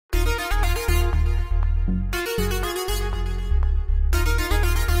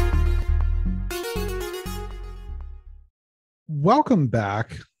Welcome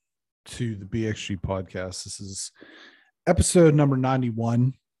back to the BXG podcast. This is episode number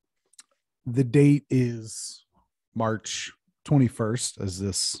 91. The date is March 21st as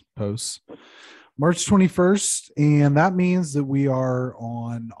this posts. March 21st, and that means that we are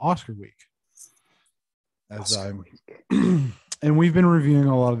on Oscar week. And we've been reviewing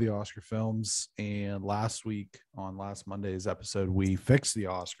a lot of the Oscar films, and last Monday's episode, we fixed the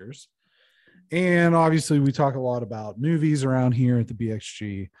Oscars. And obviously we talk a lot about movies around here at the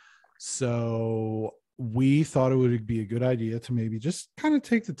BXG. So we thought it would be a good idea to maybe just kind of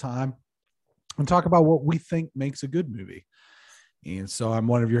take the time and talk about what we think makes a good movie. And so I'm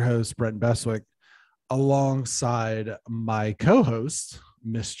one of your hosts, Brent Beswick, alongside my co-host,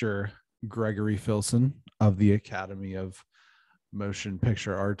 Mr. Gregory Filson of the Academy of Motion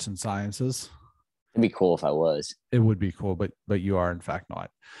Picture Arts and Sciences. It'd be cool if I was. It would be cool, but you are in fact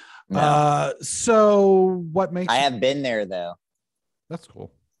not. No. So what makes I have been there though. That's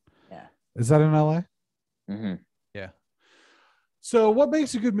cool. Yeah. Is that in LA? Mm-hmm. Yeah. So what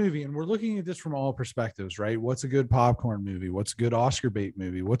makes a good movie? And we're looking at this from all perspectives, right? What's a good popcorn movie? What's a good Oscar bait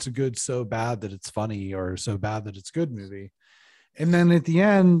movie? What's a good so bad that it's funny or so bad that it's good movie? And then at the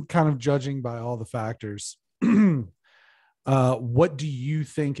end, kind of judging by all the factors, what do you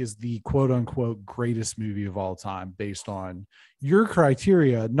think is the quote unquote greatest movie of all time based on your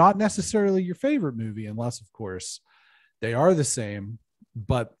criteria? Not necessarily your favorite movie, unless of course they are the same,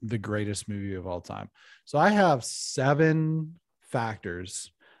 but the greatest movie of all time. So I have 7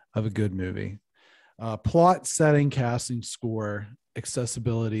 factors of a good movie: plot, setting, casting, score,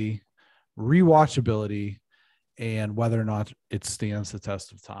 accessibility, rewatchability, and whether or not it stands the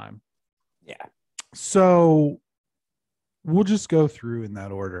test of time. Yeah. So we'll just go through in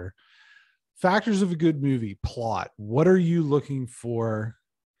that order. Factors of a good movie. Plot. What are you looking for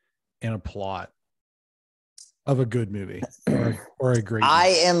in a plot of a good movie or a great movie? I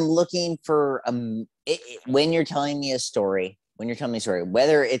am looking for when you're telling me a story,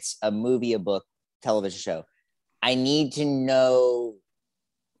 whether it's a movie, a book, television show, I need to know,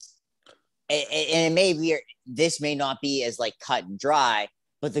 and this may not be as like cut and dry,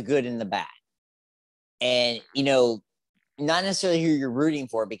 but the good and the bad. And, not necessarily who you're rooting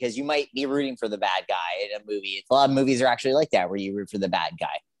for, because you might be rooting for the bad guy in a movie. A lot of movies are actually like that, where you root for the bad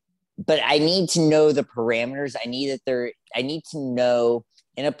guy. But I need to know the parameters. I need to know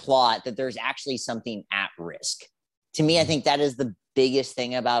in a plot that there's actually something at risk. To me, I think that is the biggest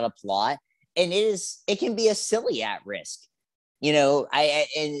thing about a plot. And it can be a silly at risk. And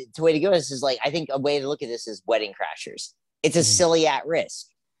the way to go is like, I think a way to look at this is Wedding Crashers. It's a silly at risk.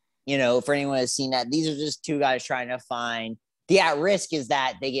 For anyone who's seen that, these are just 2 guys trying to find the at risk is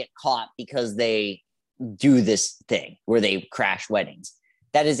that they get caught because they do this thing where they crash weddings.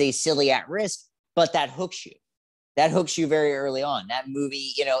 That is a silly at risk, but that hooks you. That hooks you very early on. That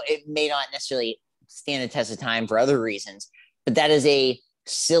movie, it may not necessarily stand the test of time for other reasons, but that is a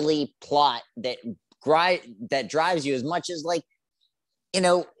silly plot that drives you as much as, like,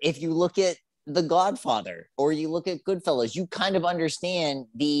 if you look at The Godfather or you look at Goodfellas, you kind of understand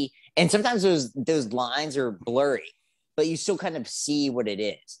and sometimes those lines are blurry, but you still kind of see what it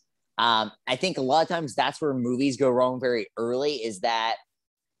is. I think a lot of times that's where movies go wrong very early, is that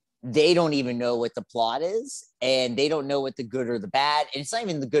they don't even know what the plot is, and they don't know what the good or the bad. And it's not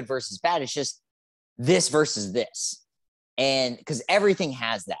even the good versus bad. It's just this versus this. And because everything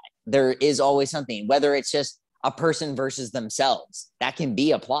has that, there is always something, whether it's just a person versus themselves, that can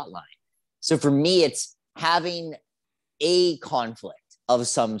be a plot line. So for me, it's having a conflict of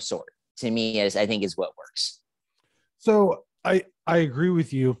some sort, to me, I think is what works. So I agree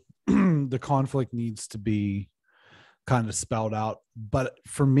with you. The conflict needs to be kind of spelled out. But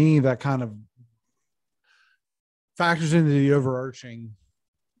for me, that kind of factors into the overarching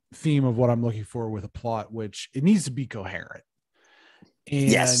theme of what I'm looking for with a plot, which it needs to be coherent. And,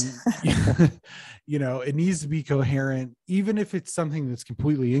 yes. It needs to be coherent, even if it's something that's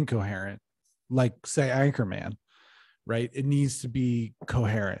completely incoherent, like say Anchorman, right? It needs to be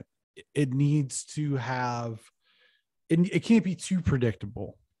coherent. It needs to have, it can't be too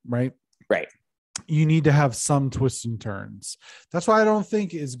predictable, right? Right. You need to have some twists and turns. That's why I don't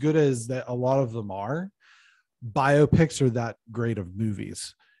think, as good as that a lot of them are, biopics are that great of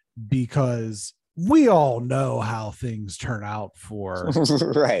movies, because we all know how things turn out for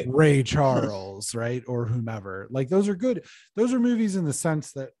right. Ray Charles, right? Or whomever. Like, those are good. Those are movies in the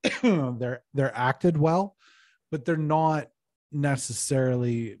sense that they're acted well, but they're not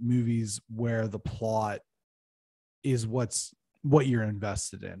necessarily movies where the plot is what you're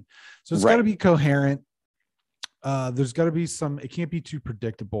invested in. So it's got to be coherent. There's got to be it can't be too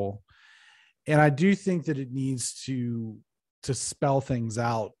predictable. And I do think that it needs to to spell things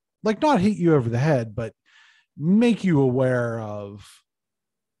out, like not hit you over the head, but make you aware of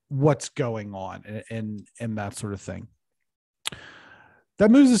what's going on and that sort of thing. That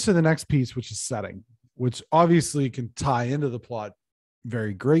moves us to the next piece, which is setting, which obviously can tie into the plot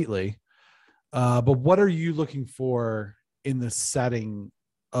very greatly. But what are you looking for in the setting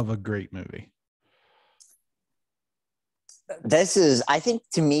of a great movie? I think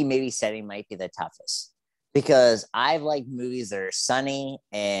to me, maybe setting might be the toughest because I like movies that are sunny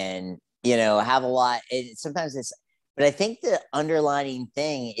and, have a lot. Sometimes but I think the underlining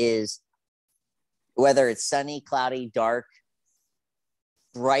thing is whether it's sunny, cloudy, dark,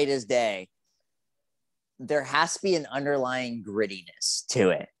 bright as day, there has to be an underlying grittiness to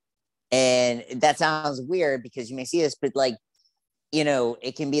it. And that sounds weird because you may see this, but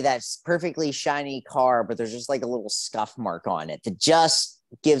it can be that perfectly shiny car, but there's just like a little scuff mark on it that just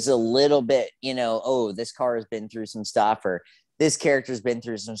gives a little bit, oh, this car has been through some stuff, or this character's been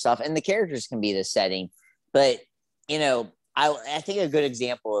through some stuff. And the characters can be the setting. But, I think a good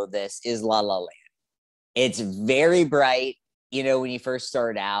example of this is La La Land. It's very bright, when you first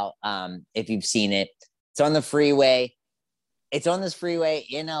start out, if you've seen it. It's on the freeway. It's on this freeway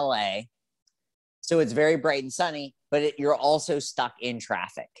in LA. So it's very bright and sunny, but you're also stuck in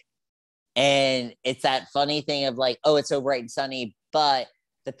traffic. And it's that funny thing of like, oh, it's so bright and sunny, but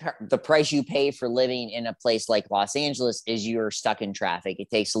the price you pay for living in a place like Los Angeles is you're stuck in traffic. It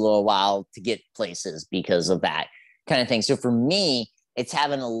takes a little while to get places because of that kind of thing. So for me, it's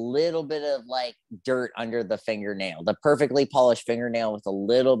having a little bit of like dirt under the fingernail. The perfectly polished fingernail with a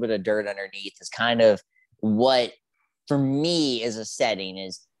little bit of dirt underneath is kind of what for me is a setting.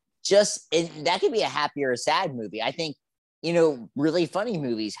 Is just that could be a happy or a sad movie. I think, really funny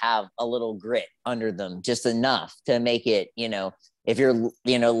movies have a little grit under them, just enough to make it, if you're,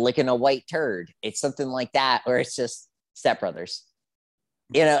 licking a white turd, it's something like that, or it's just Step Brothers.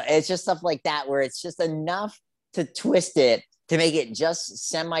 It's just stuff like that where it's just enough to twist it to make it just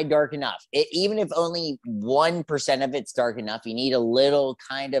semi-dark enough. Even if only 1% of it's dark enough, you need a little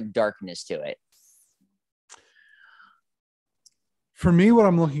kind of darkness to it. For me, what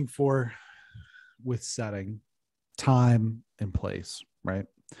I'm looking for with setting, time and place, right?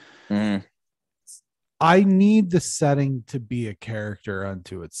 Mm. I need the setting to be a character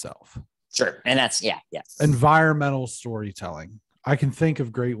unto itself. Sure. And that's, yeah. Environmental storytelling. I can think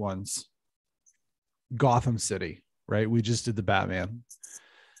of great ones. Gotham City, right? We just did the Batman.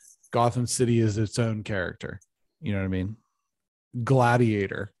 Gotham City is its own character. You know what I mean?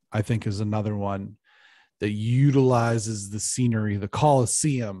 Gladiator, I think, is another one that utilizes the scenery. The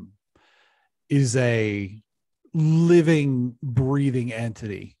Colosseum is a living, breathing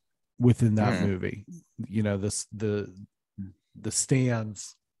entity within that movie. The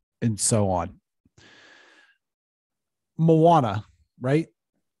stands and so on. Moana, right?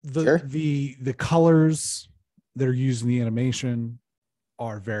 The colors that are used in the animation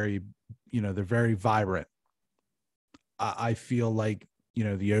are very, they're very vibrant. I feel like,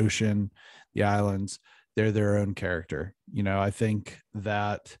 the ocean, the islands, they're their own character. I think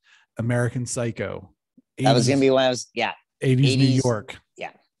that American Psycho, 80s, that was going to be when I was, 80s New York.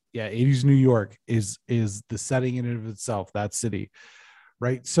 Yeah. 80s New York is the setting in and of itself, that city,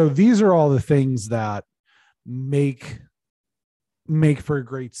 right? So these are all the things that make for a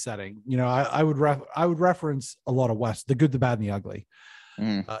great setting. I would reference a lot of West. The Good, the Bad, and the Ugly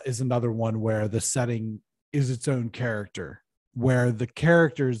is another one where the setting is its own character, where the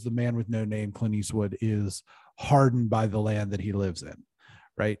character is the man with no name, Clint Eastwood, is hardened by the land that he lives in,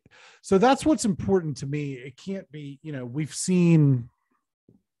 right? So that's what's important to me. It can't be, we've seen,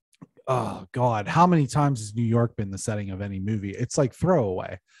 oh God, how many times has New York been the setting of any movie? It's like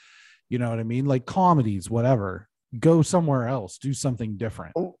throwaway. You know what I mean? Like comedies, whatever. Go somewhere else, do something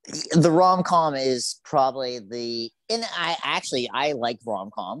different. The rom-com is probably and I like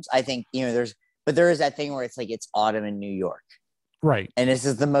rom-coms. I think, but there is that thing where it's like, it's autumn in New York. Right. And this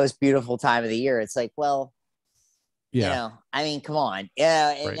is the most beautiful time of the year. It's like, well, I mean, come on.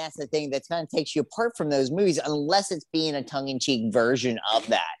 Yeah. And that's the thing that kind of takes you apart from those movies, unless it's being a tongue-in-cheek version of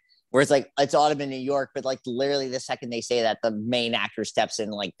that, where it's like, it's autumn in New York, but like literally the second they say that, the main actor steps in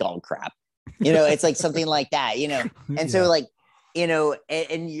like dog crap. It's like something like that, And so like,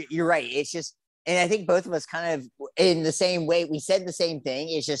 and you're right. It's just, and I think both of us kind of in the same way, we said the same thing.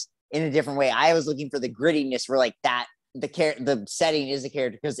 It's just in a different way. I was looking for the grittiness where like that, the setting is the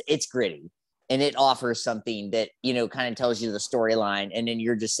character because it's gritty and it offers something that, kind of tells you the storyline. And then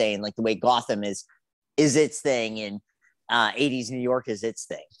you're just saying like the way Gotham is its thing and 80s New York is its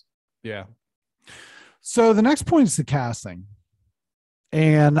thing. Yeah. So the next point is the casting.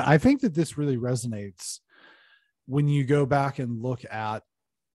 And I think that this really resonates when you go back and look at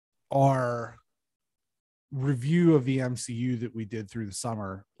our review of the MCU that we did through the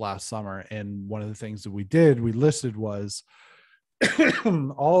summer last summer, and one of the things that we listed was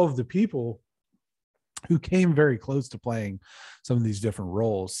all of the people who came very close to playing some of these different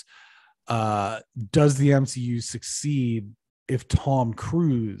roles. Does the MCU succeed if Tom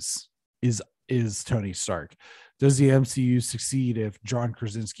Cruise is Tony Stark? Does the MCU succeed if John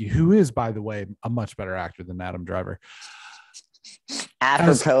Krasinski, who is, by the way, a much better actor than Adam Driver,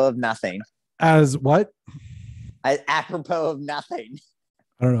 apropos of nothing, as what? Apropos of nothing.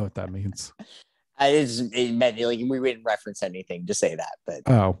 I don't know what that means. It meant like we wouldn't reference anything to say that, but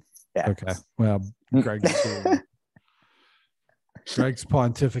yeah. Okay. Well, Greg's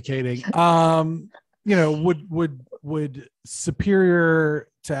pontificating. Would superior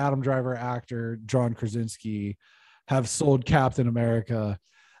to Adam Driver actor John Krasinski have sold Captain America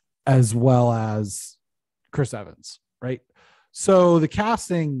as well as Chris Evans, right? So the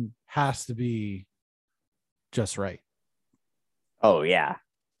casting has to be just right. Oh yeah,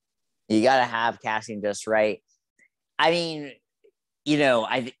 you got to have casting just right. I mean,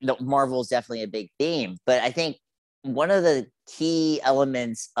 I Marvel is definitely a big theme, but I think one of the key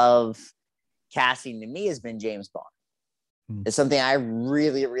elements of casting to me has been James Bond. It's something I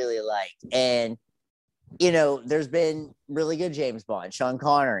really, really like. And, there's been really good James Bond, Sean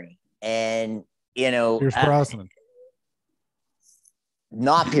Connery, and, Pierce Brosnan.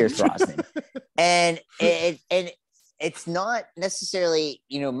 Not Pierce Brosnan. And it's not necessarily,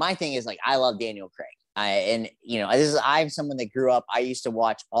 my thing is like, I love Daniel Craig. I'm someone that grew up, I used to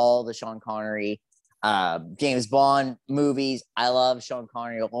watch all the Sean Connery, James Bond movies. I love Sean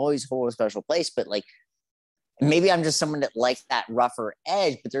Connery. I'll always hold a special place, but like, maybe I'm just someone that likes that rougher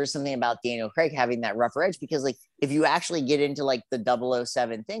edge, but there's something about Daniel Craig having that rougher edge, because like, if you actually get into like the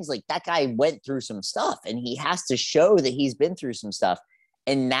 007 things, like that guy went through some stuff and he has to show that he's been through some stuff.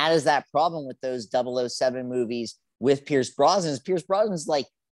 And that is that problem with those 007 movies with Pierce Brosnan. Pierce Brosnan's like,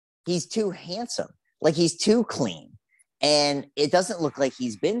 he's too handsome. Like he's too clean. And it doesn't look like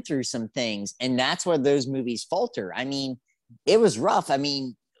he's been through some things. And that's where those movies falter. I mean, it was rough. I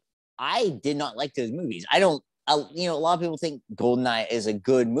mean, I did not like those movies. A lot of people think GoldenEye is a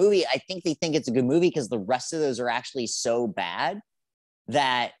good movie. I think they think it's a good movie because the rest of those are actually so bad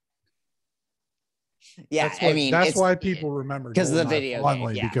that, that's why people remember because of the video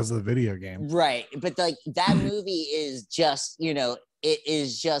game, because of the video game, right? But like that movie is just, it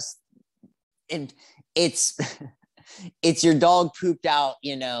is just, and it's your dog pooped out,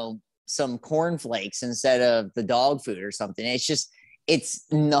 some cornflakes instead of the dog food or something. It's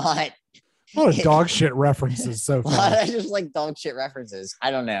not. What a dog shit references so far. I just like dog shit references.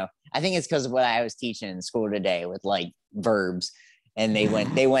 I don't know. I think it's because of what I was teaching in school today with like verbs, and they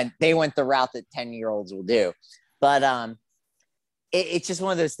went the route that 10-year-olds will do. But it's just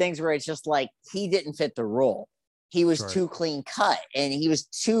one of those things where it's just like he didn't fit the role. He was too clean cut and he was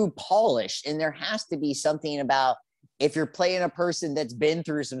too polished. And there has to be something about, if you're playing a person that's been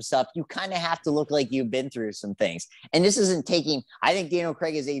through some stuff, you kind of have to look like you've been through some things. And this isn't I think Daniel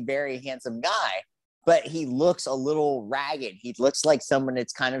Craig is a very handsome guy, but he looks a little ragged. He looks like someone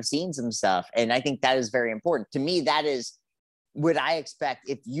that's kind of seen some stuff. And I think that is very important. To me, that is what I expect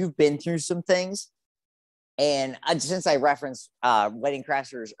if you've been through some things. And since I referenced Wedding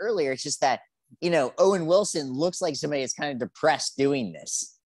Crashers earlier, it's just that, Owen Wilson looks like somebody that's kind of depressed doing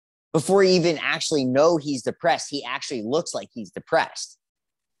this. Before you even actually know he's depressed, he actually looks like he's depressed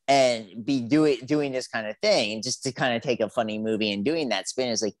and be doing this kind of thing. And just to kind of take a funny movie and doing that spin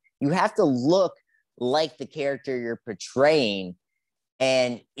is like, you have to look like the character you're portraying.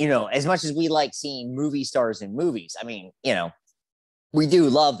 And, as much as we like seeing movie stars in movies, I mean, we do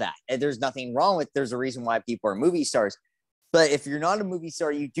love that. And there's nothing wrong with, there's a reason why people are movie stars. But if you're not a movie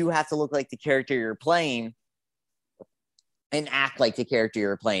star, you do have to look like the character you're playing and act like the character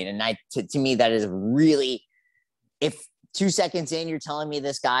you're playing. And to me, that is really, if 2 seconds in, you're telling me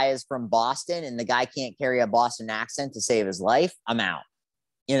this guy is from Boston and the guy can't carry a Boston accent to save his life, I'm out.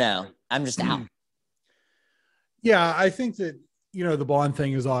 I'm just out. Yeah, I think that, the Bond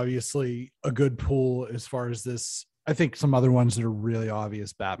thing is obviously a good pool as far as this. I think some other ones that are really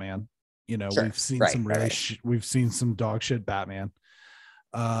obvious, Batman. Sure. We've seen we've seen some dog shit Batman.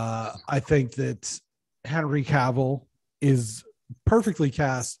 I think that Henry Cavill is perfectly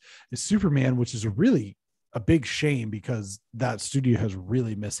cast as Superman, which is a big shame because that studio has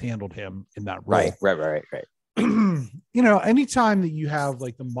really mishandled him in that role. Right. Anytime that you have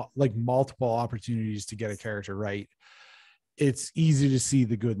like multiple opportunities to get a character right, it's easy to see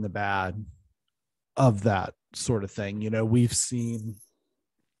the good and the bad of that sort of thing. We've seen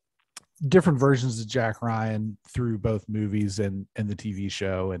different versions of Jack Ryan through both movies and the TV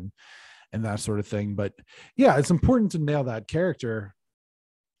show and that sort of thing. But yeah, it's important to nail that character,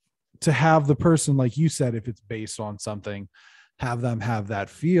 to have the person, like you said, if it's based on something, have them have that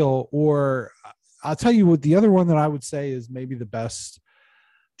feel. Or I'll tell you what, the other one that I would say is maybe the best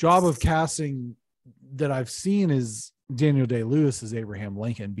job of casting that I've seen is Daniel Day-Lewis as Abraham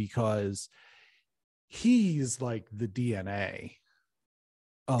Lincoln, because he's like the DNA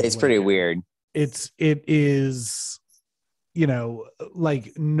of It's pretty Lincoln. weird. It is, you know,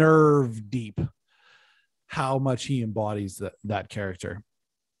 like nerve deep how much he embodies that character,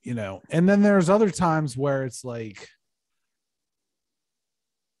 you know. And then there's other times where it's like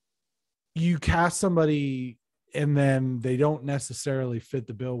you cast somebody and then they don't necessarily fit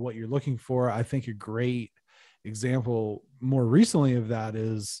the bill what you're looking for. I think a great example more recently of that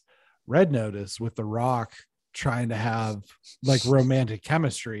is Red Notice, with The Rock trying to have like romantic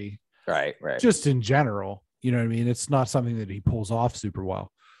chemistry, right, just in general, you know what I mean? It's not something that he pulls off super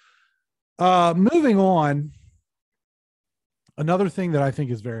well. Moving on, another thing that I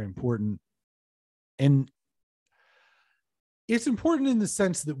think is very important, and it's important in the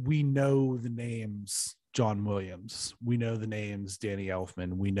sense that we know the names John Williams, we know the names Danny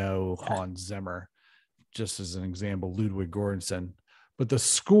Elfman, we know Hans Zimmer, just as an example, Ludwig Göransson, but the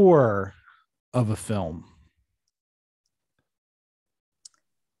score of a film.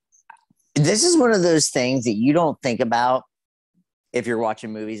 This is one of those things that you don't think about if you're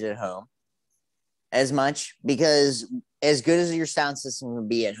watching movies at home as much, because as good as your sound system would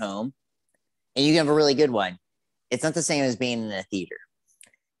be at home, and you can have a really good one, it's not the same as being in a theater.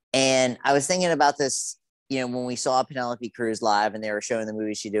 And I was thinking about this, you know, when we saw Penelope Cruz live and they were showing the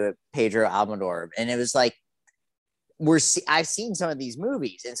movie she did with Pedro Almodovar, and it was like, I've seen some of these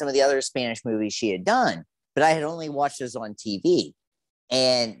movies and some of the other Spanish movies she had done, but I had only watched those on TV.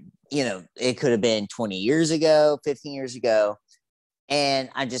 And, you know, it could have been 20 years ago, 15 years ago. And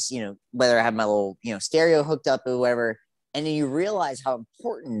I just, you know, whether I have my little, you know, stereo hooked up or whatever. And then you realize how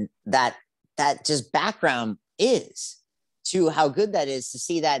important that just background is to how good that is to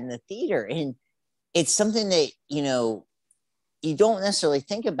see that in the theater. And it's something that, you know, you don't necessarily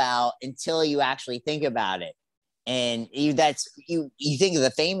think about until you actually think about it. And you think of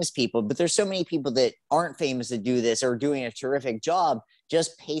the famous people, but there's so many people that aren't famous that do this or doing a terrific job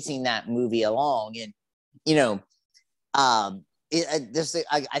just pacing that movie along. And, you know, I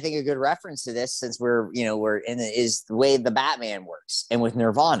think a good reference to this, since we're in it, is the way the Batman works. And with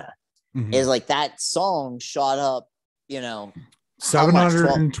Nirvana, is like that song shot up, you know,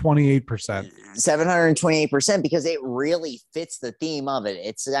 728%. 728%, because it really fits the theme of it.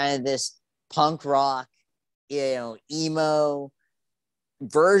 It's kind of this punk rock, you know, emo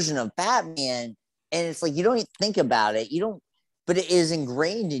version of Batman. And it's like, you don't even think about it. But it is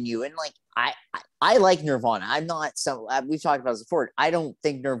ingrained in you. And like, I like Nirvana. I'm not we've talked about this before. I don't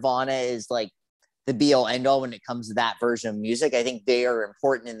think Nirvana is like the be all end all when it comes to that version of music. I think they are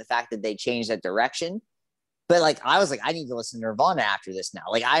important in the fact that they changed that direction. But like, I was like, I need to listen to Nirvana after this now.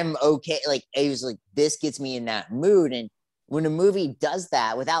 Like, I'm okay. Like, it was like, this gets me in that mood. And when a movie does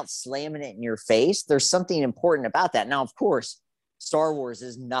that without slamming it in your face, there's something important about that. Now, of course, Star Wars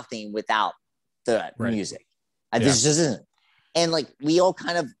is nothing without the music. This just isn't. And like, we all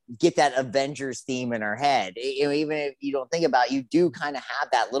kind of get that Avengers theme in our head. You know, even if you don't think about it, you do kind of have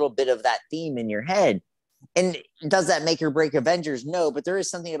that little bit of that theme in your head. And does that make or break Avengers? No, but there is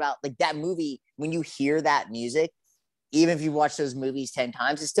something about like that movie. When you hear that music, even if you watch those movies 10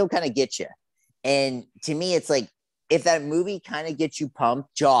 times, it still kind of gets you. And to me, it's like, if that movie kind of gets you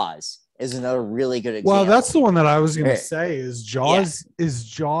pumped, Jaws is another really good example. Well, that's the one that I was going to say is Jaws. Yeah. Is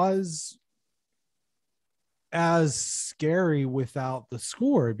Jaws as scary without the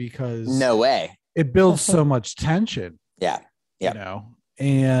score? Because no way, it builds so much tension. Yeah. You know,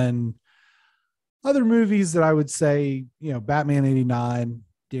 and other movies that I would say, you know, Batman 89,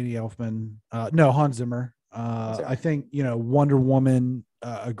 Danny Elfman, Hans Zimmer. I think, you know, Wonder Woman,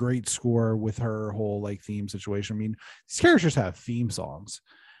 a great score with her whole like theme situation. I mean, these characters have theme songs,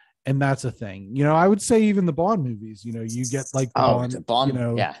 and that's a thing. You know, I would say even the Bond movies, you know, you get like the Bond, you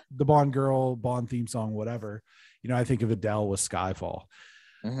know, the Bond girl, Bond theme song, whatever. You know, I think of Adele with Skyfall.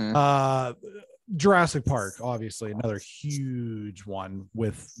 Mm-hmm. Jurassic Park, obviously another huge one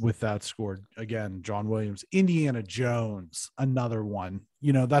with that score. Again, John Williams. Indiana Jones, another one.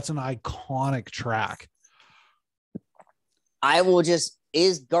 You know, that's an iconic track.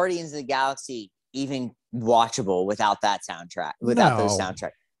 Is Guardians of the Galaxy even watchable without that soundtrack, without those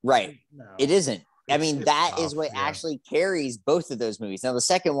soundtracks? Right. No. It isn't. I mean, that tough, is what yeah. actually carries both of those movies. Now, the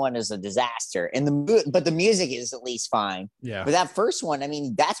second one is a disaster, and but the music is at least fine. Yeah. But that first one, I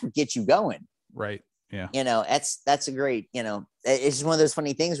mean, that's what gets you going. Right. Yeah. You know, that's a great, you know, it's just one of those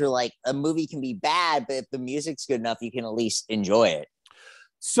funny things where like a movie can be bad, but if the music's good enough, you can at least enjoy it.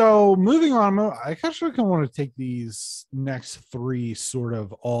 So moving on, I actually kind of want to take these next three sort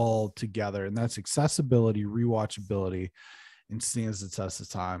of all together, and that's accessibility, rewatchability, and stands the test of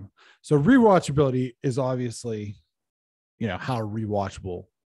time. So rewatchability is obviously, you know, how rewatchable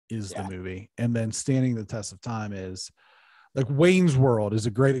is the movie, and then standing the test of time is like Wayne's World is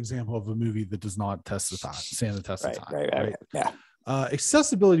a great example of a movie that does not stand the test of time. Right. Yeah.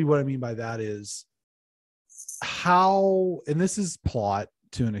 Accessibility. What I mean by that is how, and this is plot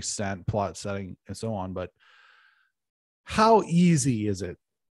to an extent, plot setting and so on, but how easy is it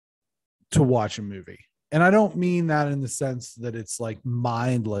to watch a movie? And I don't mean that in the sense that it's like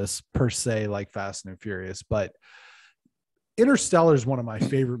mindless per se, like Fast and Furious, but Interstellar is one of my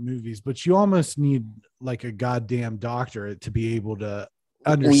favorite movies, but you almost need like a goddamn doctorate to be able to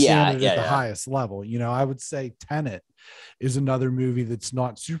understand it at the highest level. You know, I would say Tenet is another movie that's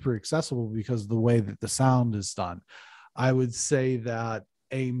not super accessible because of the way that the sound is done. I would say that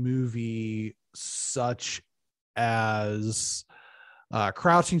a movie such as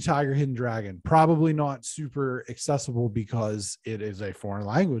Crouching Tiger, Hidden Dragon, probably not super accessible because it is a foreign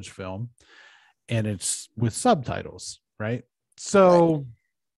language film and it's with subtitles, right? So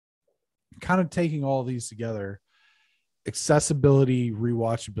kind of taking all these together, accessibility,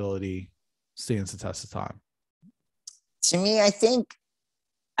 rewatchability stands the test of time. To me, I think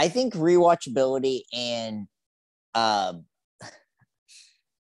rewatchability and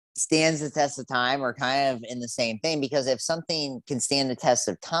stands the test of time are kind of in the same thing, because if something can stand the test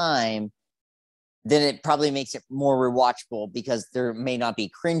of time, then it probably makes it more rewatchable because there may not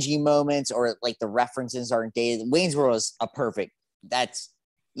be cringy moments or like the references aren't dated. Wayne's World is a perfect. I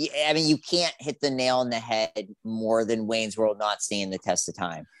mean, you can't hit the nail on the head more than Wayne's World not standing the test of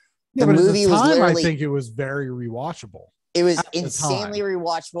time. Yeah, the but movie at the time, was literally, I think it was very rewatchable. It was insanely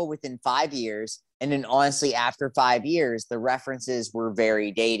rewatchable within 5 years. And then honestly, after 5 years, the references were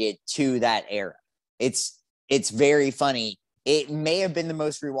very dated to that era. It's very funny. It may have been the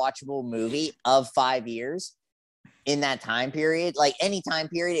most rewatchable movie of 5 years in that time period. Like any time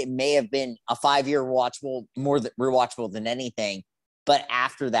period, it may have been a 5-year watchable, more rewatchable than anything. But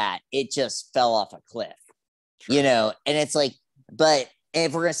after that, it just fell off a cliff, you know? And it's like, but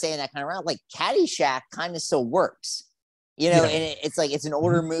if we're going to stay in that kind of route, like Caddyshack kind of still works, you know? And it's like, it's an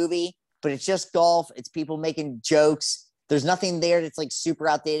older movie, but it's just golf. It's people making jokes. There's nothing there that's like super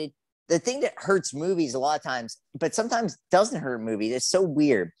outdated. The thing that hurts movies a lot of times, but sometimes doesn't hurt movies, it's so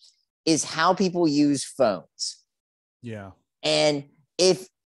weird, is how people use phones. Yeah. And if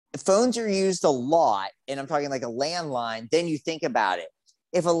phones are used a lot, and I'm talking like a landline, then you think about it.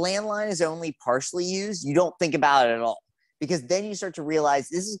 If a landline is only partially used, you don't think about it at all, because then you start to realize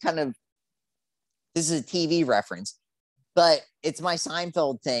this is a TV reference, but it's my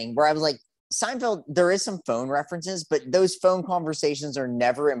Seinfeld thing where I was like, Seinfeld, there is some phone references, but those phone conversations are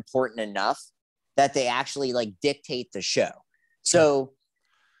never important enough that they actually like dictate the show. So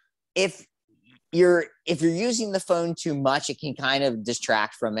if you're using the phone too much, it can kind of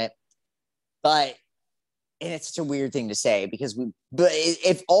distract from it. And it's such a weird thing to say, but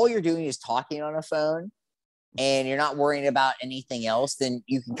if all you're doing is talking on a phone and you're not worrying about anything else, then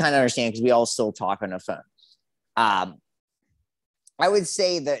you can kind of understand, because we all still talk on a phone. I would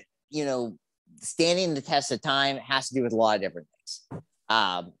say that, you know, standing the test of time has to do with a lot of different things.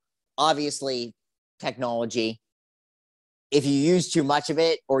 Obviously, technology. If you use too much of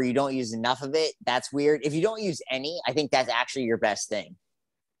it or you don't use enough of it, that's weird. If you don't use any, I think that's actually your best thing.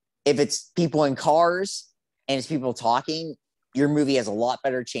 If it's people in cars and it's people talking, your movie has a lot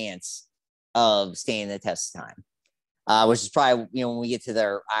better chance of standing the test of time, which is probably, you know, when we get to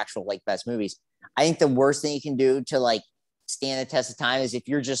their actual like best movies. I think the worst thing you can do to like stand the test of time is if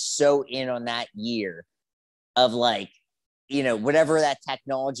you're just so in on that year of like, you know, whatever that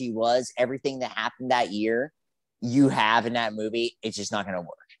technology was, everything that happened that year you have in that movie, it's just not going to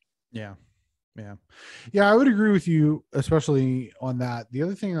work. Yeah, I would agree with you, especially on that. The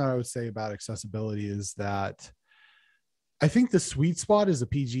other thing that I would say about accessibility is that I think the sweet spot is a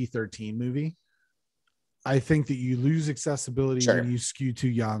PG-13 movie. I think that you lose accessibility when you skew too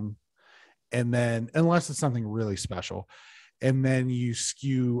young, and then unless it's something really special, and then you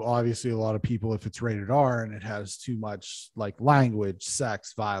skew obviously a lot of people if it's rated R and it has too much like language,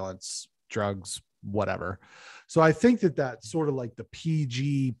 sex, violence, drugs, whatever. So I think that sort of like the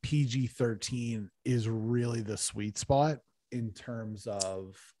PG-13 is really the sweet spot in terms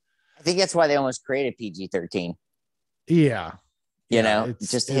of, I think that's why they almost created PG-13. Yeah. You Yeah. know,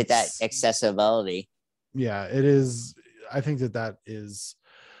 just to hit that It's, accessibility. yeah, it is. I think that that is,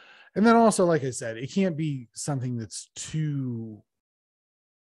 and then also, like I said, it can't be something that's too,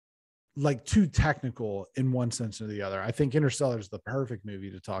 like, too technical in one sense or the other. I think Interstellar is the perfect movie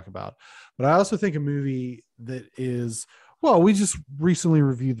to talk about, but I also think a movie that is, well, we just recently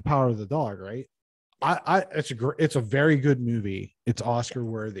reviewed The Power of the Dog, right? It's a very good movie. It's Oscar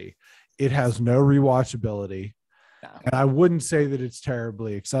worthy. It has no rewatchability, No, and I wouldn't say that it's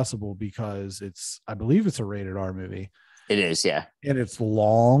terribly accessible because I believe it's a rated R movie, it is. Yeah. and it's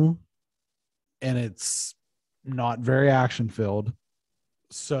long, and it's not very action filled.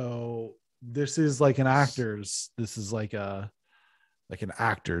 So this is like an actor's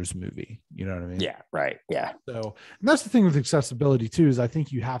movie. You know what I mean? Yeah. Right. Yeah. So, and that's the thing with accessibility too, is I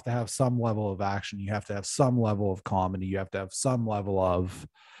think you have to have some level of action. You have to have some level of comedy. You have to have some level of,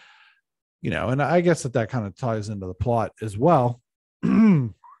 and I guess that kind of ties into the plot as well.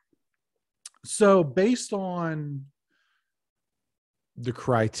 So based on the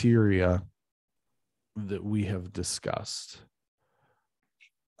criteria that we have discussed,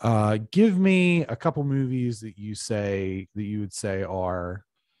 give me a couple movies that you would say are,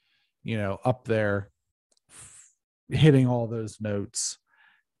 up there, hitting all those notes.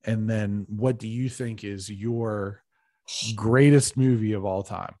 And then what do you think is your greatest movie of all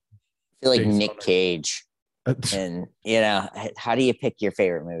time? I feel like Based Nick Cage. on And how do you pick your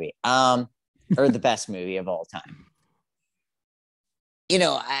favorite movie? Or the best movie of all time?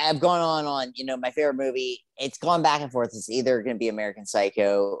 I've gone on, my favorite movie. It's gone back and forth. It's either going to be American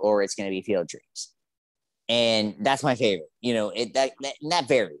Psycho or it's going to be Field of Dreams. And that's my favorite. That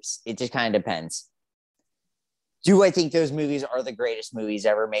varies. It just kind of depends. Do I think those movies are the greatest movies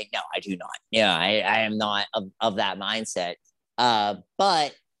ever made? No, I do not. Yeah, I am not of that mindset.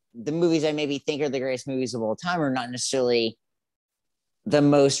 But the movies I maybe think are the greatest movies of all time are not necessarily the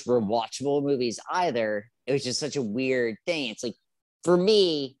most rewatchable movies either. It was just such a weird thing. It's like, for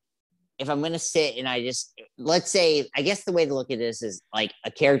me, if I'm going to sit and let's say, I guess the way to look at this is like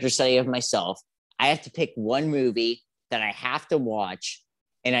a character study of myself. I have to pick one movie that I have to watch,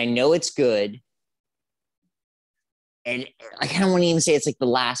 and I know it's good. And I kind of want to even say it's like the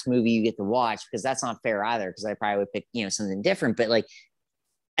last movie you get to watch, because that's not fair either, because I probably would pick, something different. But like,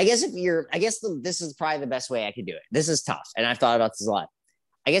 I guess this is probably the best way I could do it. This is tough, and I've thought about this a lot.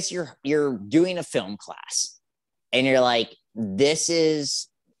 I guess you're doing a film class, and you're like, this is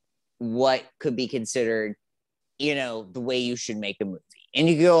what could be considered, the way you should make a movie. And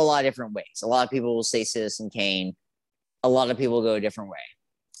you can go a lot of different ways. A lot of people will say Citizen Kane. A lot of people go a different way.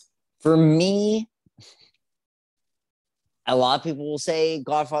 For me, a lot of people will say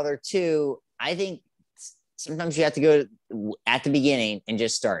Godfather 2. I think sometimes you have to go at the beginning and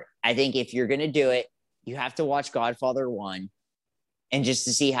just start. I think if you're going to do it, you have to watch Godfather 1 and just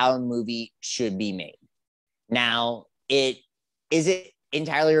to see how a movie should be made. Now, is it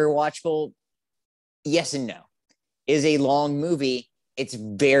entirely rewatchable? Yes and no. Is a long movie. It's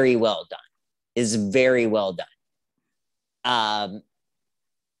very well done. It's very well done.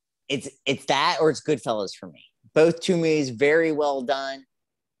 It's that, or it's Goodfellas for me. Both two movies very well done.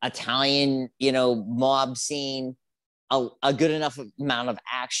 Italian, mob scene, a good enough amount of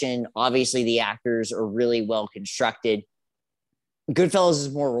action. Obviously, the actors are really well constructed. Goodfellas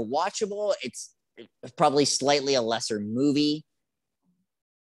is more rewatchable. It's probably slightly a lesser movie,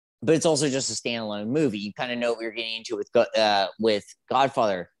 but it's also just a standalone movie. You kind of know what you're getting into with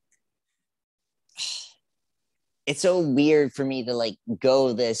Godfather. It's so weird for me to like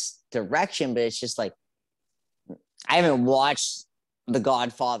go this direction, but it's just like, I haven't watched The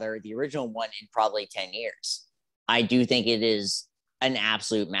Godfather, the original one, in probably 10 years. I do think it is an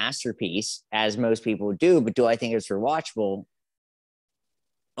absolute masterpiece, as most people do, but do I think it's rewatchable?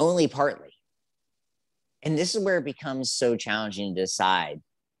 Only partly. And this is where it becomes so challenging to decide.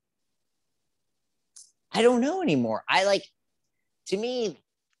 I don't know anymore. To me,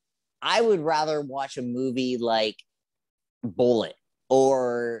 I would rather watch a movie like Bullet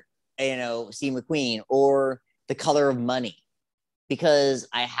or, Steve McQueen or The Color of Money, because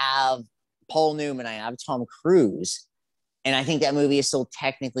I have Paul Newman, I have Tom Cruise, and I think that movie is still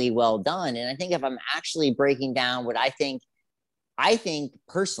technically well done. And I think if I'm actually breaking down what I think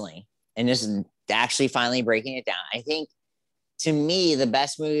personally, and this is actually finally breaking it down, I think to me, the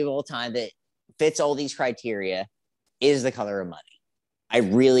best movie of all time that fits all these criteria is The Color of Money. I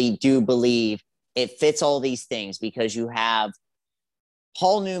really do believe it fits all these things, because you have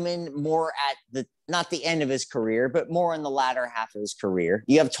Paul Newman more at not the end of his career, but more in the latter half of his career.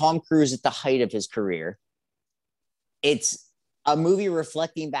 You have Tom Cruise at the height of his career. It's a movie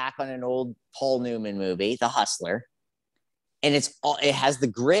reflecting back on an old Paul Newman movie, The Hustler, and it has the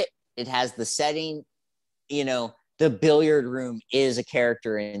grit, it has the setting. You know, the billiard room is a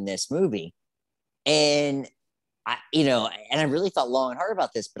character in this movie, and I really thought long and hard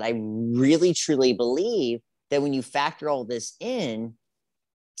about this, but I really truly believe that when you factor all this in,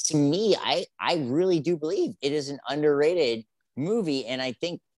 to me, I really do believe it is an underrated movie, and I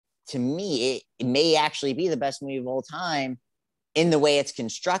think to me it may actually be the best movie of all time in the way it's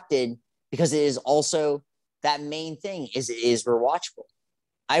constructed, because it is also that main thing is it is rewatchable.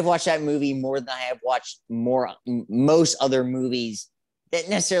 I've watched that movie more than I have watched most other movies that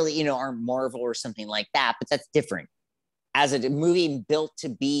necessarily, aren't Marvel or something like that, but that's different. As a movie built to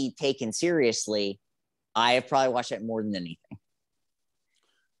be taken seriously, I have probably watched it more than anything.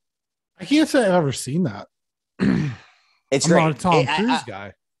 I can't say I've ever seen that. It's I'm great. not a Tom Cruise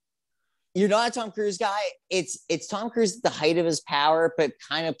guy. You're not a Tom Cruise guy. It's Tom Cruise at the height of his power, but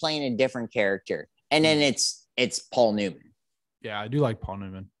kind of playing a different character. And then it's Paul Newman. Yeah, I do like Paul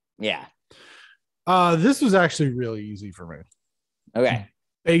Newman. Yeah. This was actually really easy for me. Okay.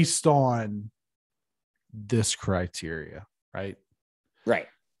 Based on this criteria, right? Right.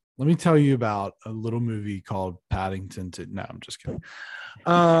 Let me tell you about a little movie called Paddington. No, I'm just kidding.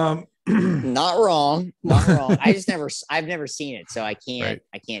 Not wrong. I've never seen it, so I can't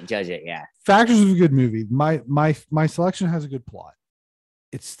judge it. Yeah. Factors of a good movie. My selection has a good plot.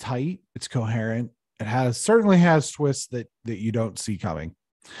 It's tight. It's coherent. It certainly has twists that you don't see coming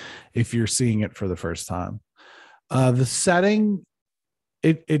if you're seeing it for the first time. The setting,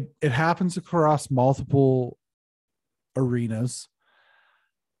 it happens across multiple arenas.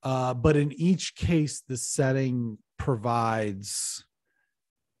 But in each case, the setting provides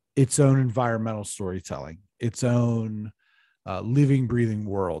its own environmental storytelling, its own living, breathing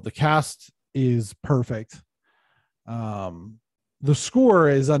world. The cast is perfect. The score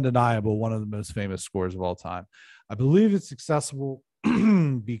is undeniable, one of the most famous scores of all time. I believe it's accessible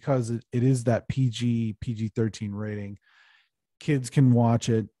because it is that PG-13 rating. Kids can watch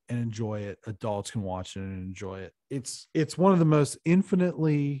it and enjoy it. Adults can watch it and enjoy it. It's one of the most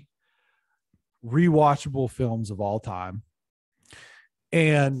infinitely rewatchable films of all time.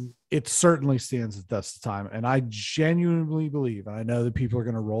 And it certainly stands the test of time. And I genuinely believe, and I know that people are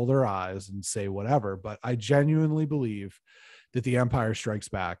going to roll their eyes and say whatever, but I genuinely believe that The Empire Strikes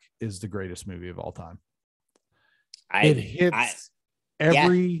Back is the greatest movie of all time. It hits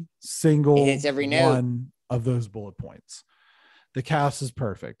every one of those bullet points. The cast is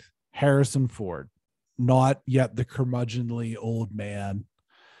perfect. Harrison Ford, not yet the curmudgeonly old man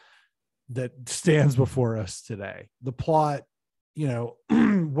that stands before us today. The plot,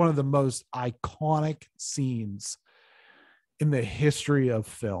 one of the most iconic scenes in the history of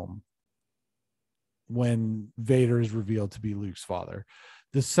film, when Vader is revealed to be Luke's father.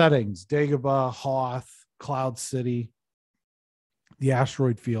 The settings, Dagobah, Hoth, Cloud City, the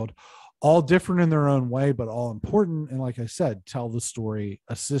asteroid field, all different in their own way, but all important. And like I said, tell the story,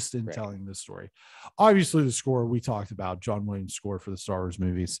 assist in telling the story. Obviously, the score we talked about, John Williams' score for the Star Wars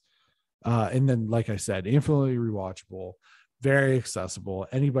movies. And then, like I said, infinitely rewatchable, very accessible.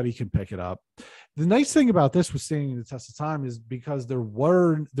 Anybody can pick it up. The nice thing about this was standing the test of time is because there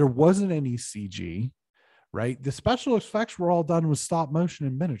wasn't any CG, right? The special effects were all done with stop motion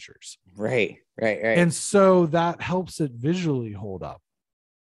and miniatures. Right. And so that helps it visually hold up.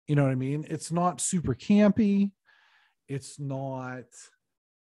 You know what I mean? It's not super campy. It's not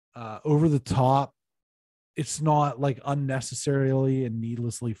over the top. It's not like unnecessarily and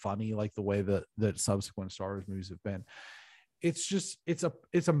needlessly funny like the way that subsequent Star Wars movies have been. It's just it's a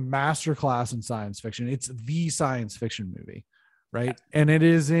masterclass in science fiction. It's the science fiction movie, right? And it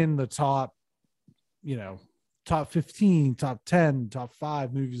is in the top 15, top 10, top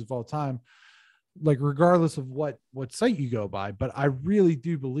 5 movies of all time, like regardless of what site you go by. But I really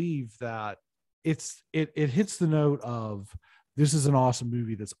do believe that it hits the note of, this is an awesome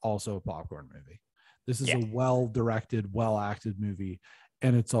movie that's also a popcorn movie. This is a well-directed, well-acted movie,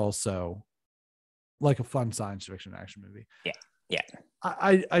 and it's also like a fun science fiction action movie. Yeah.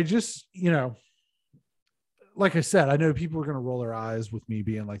 I just, like I said, I know people are going to roll their eyes with me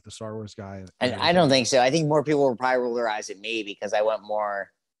being like the Star Wars guy. And I don't think so. I think more people will probably roll their eyes at me because I went more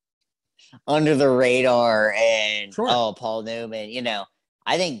under the radar and, Paul Newman,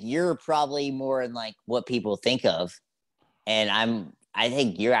 I think you're probably more in like what people think of. And I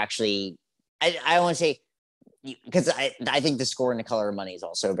think you're actually, I want to say, because I think the score and The Color of Money is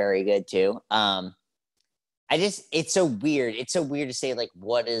also very good too. It's so weird. It's so weird to say like,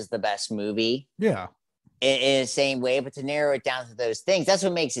 what is the best movie? Yeah. in the same way, but to narrow it down to those things, that's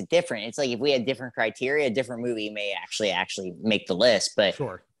what makes it different. It's like if we had different criteria, a different movie may actually make the list. But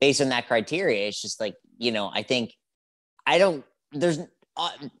Sure. based on that criteria, it's just like, I think I don't. There's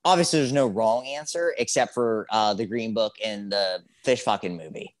obviously there's no wrong answer except for the Green Book and the fish fucking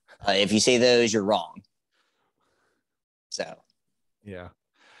movie. If you say those, you're wrong. So yeah.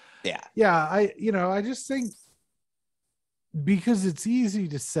 I just think because it's easy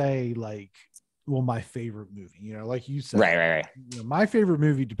to say like, well, my favorite movie, like you said, right. My favorite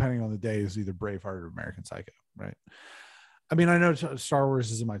movie, depending on the day, is either Braveheart or American Psycho, right? I mean, I know Star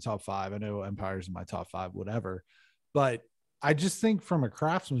Wars is in my top 5. I know Empire is in my top 5, whatever. But I just think from a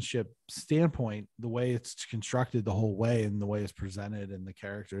craftsmanship standpoint, the way it's constructed the whole way and the way it's presented and the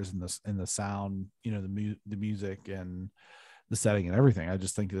characters and the sound, the music and the setting and everything, I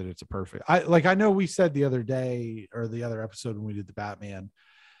just think that it's a perfect. I know we said the other day or the other episode when we did the Batman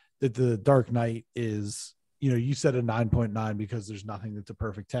that the Dark Knight is, you said a 9.9 because there's nothing that's a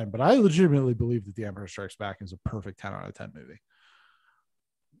perfect 10, but I legitimately believe that The Empire Strikes Back is a perfect 10 out of 10 movie.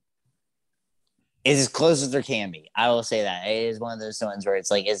 It's as close as there can be. I will say that it is one of those ones where it's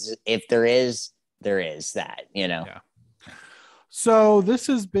like, if there is that, Yeah. So this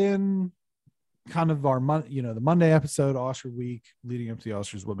has been kind of our the Monday episode, Oscar week leading up to the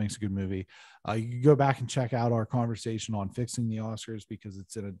Oscars. What makes a good movie? You can go back and check out our conversation on fixing the Oscars because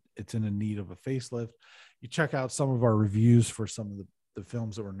it's in a need of a facelift. You check out some of our reviews for some of the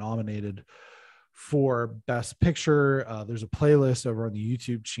films that were nominated for Best Picture. There's a playlist over on the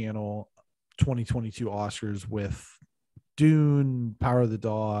YouTube channel, 2022 Oscars, with Dune, Power of the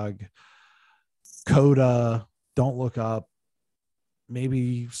Dog, Coda, Don't Look Up,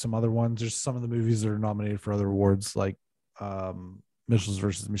 maybe some other ones. There's some of the movies that are nominated for other awards, like Mitchell's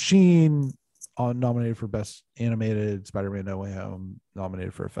versus Machine, nominated for Best Animated, Spider-Man No Way Home,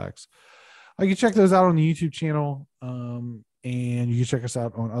 nominated for effects. You can check those out on the YouTube channel. And you can check us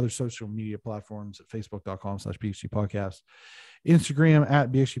out on other social media platforms at facebook.com/BXG Podcast, Instagram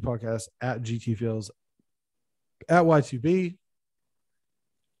at BXG Podcast, at GT Feels, at Y2B,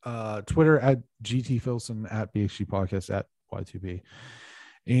 Twitter at GT Filson, at BXG Podcast, at Y2B.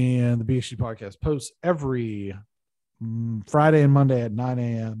 And the BXG Podcast posts every Friday and Monday at 9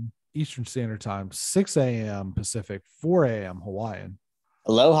 a.m. Eastern Standard Time, 6 a.m. Pacific, 4 a.m. Hawaiian.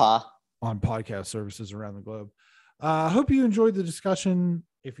 Aloha. On podcast services around the globe. I hope you enjoyed the discussion.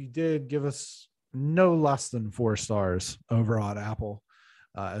 If you did, give us no less than 4 stars over on Apple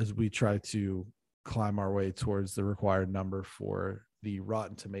as we try to climb our way towards the required number for the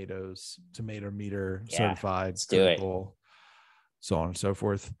Rotten Tomatoes tomato meter certified, critical, so on and so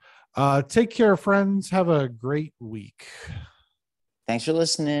forth. Take care, friends. Have a great week. Thanks for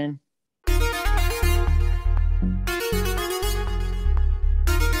listening.